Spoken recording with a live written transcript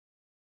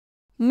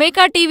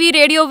Meka TV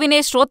radio వినే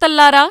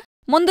శ్రోతల్లారా,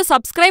 ముందు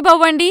subscribe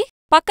అవ్వండి,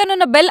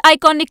 పక్కనున్న బెల్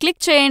ఐకాన్ని క్లిక్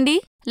చేయండి,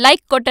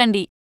 లైక్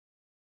కొట్టండి.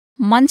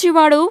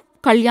 మంచివాడు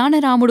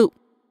కళ్యాణరాముడు.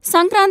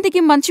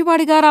 సంక్రాంతికి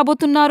మంచివాడిగా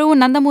రాబోతున్నారు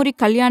నందమూరి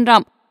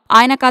కళ్యాణరామ్.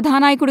 ఆయన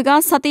కథానాయకుడిగా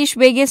సతీష్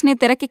వేగేశ్ని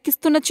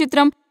తెరకెక్కిస్తున్న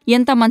చిత్రం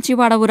ఎంత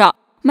మంచివాడవురా.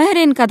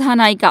 మెహరీన్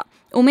కథానాయిక.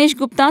 ఉమేష్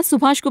గుప్తా,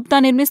 సుభాష్ గుప్తా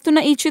నిర్మిస్తున్న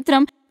ఈ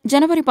చిత్రం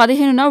జనవరి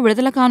 15న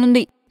విడుదల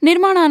కానుంది.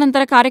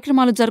 నిర్మాణానంతర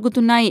కార్యక్రమాలు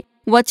జరుగుతున్నాయి.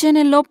 వచ్చే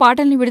నెలలో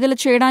పాటల్ని విడుదల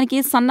చేయడానికి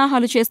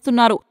సన్నాహాలు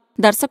చేస్తున్నారు.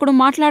 దర్శకుడు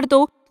మాట్లాడుతూ,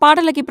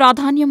 పాటలకి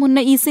ప్రాధాన్యమున్న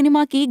ఈ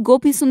సినిమాకి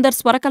గోపీసుందర్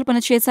స్వరకల్పన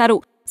చేశారు.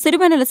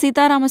 సిరివెన్నెల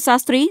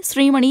సీతారామశాస్త్రి,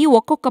 శ్రీమణి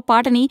ఒక్కొక్క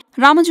పాటని,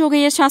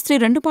 రామజోగయ్య శాస్త్రి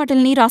 2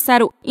 పాటల్ని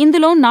రాశారు.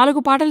 ఇందులో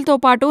 4 పాటలతో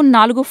పాటు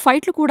 4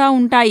 ఫైట్లు కూడా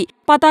ఉంటాయి.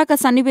 పతాక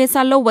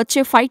సన్నివేశాల్లో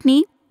వచ్చే ఫైట్ని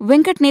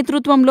వెంకట్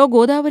నేతృత్వంలో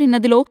గోదావరి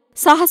నదిలో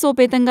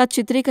సాహసోపేతంగా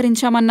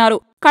చిత్రీకరించామన్నారు.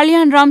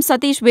 కళ్యాణరామ్,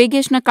 సతీష్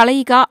వేగేశ్న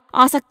కలయిక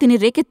ఆసక్తిని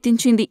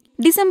రేకెత్తించింది.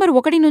 డిసెంబర్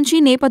 1 నుంచి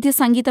నేపథ్య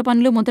సంగీత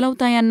పనులు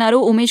మొదలవుతాయన్నారు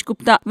ఉమేష్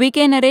గుప్తా.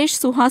 వికే నరేష్,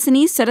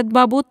 సుహాసిని, శరత్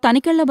బాబు,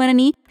 తనికెళ్ల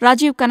భరణి,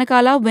 రాజీవ్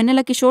కనకాల,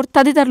 వెన్నెల కిషోర్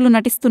తదితరులు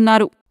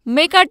నటిస్తున్నారు.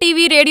 మేకా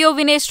టీవీ రేడియో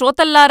వినే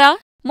శ్రోతల్లారా,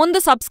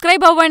 ముందు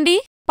సబ్స్క్రైబ్ అవ్వండి,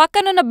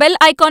 పక్కనున్న బెల్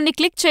ఐకాన్ని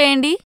క్లిక్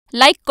చేయండి,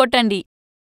 లైక్ కొట్టండి.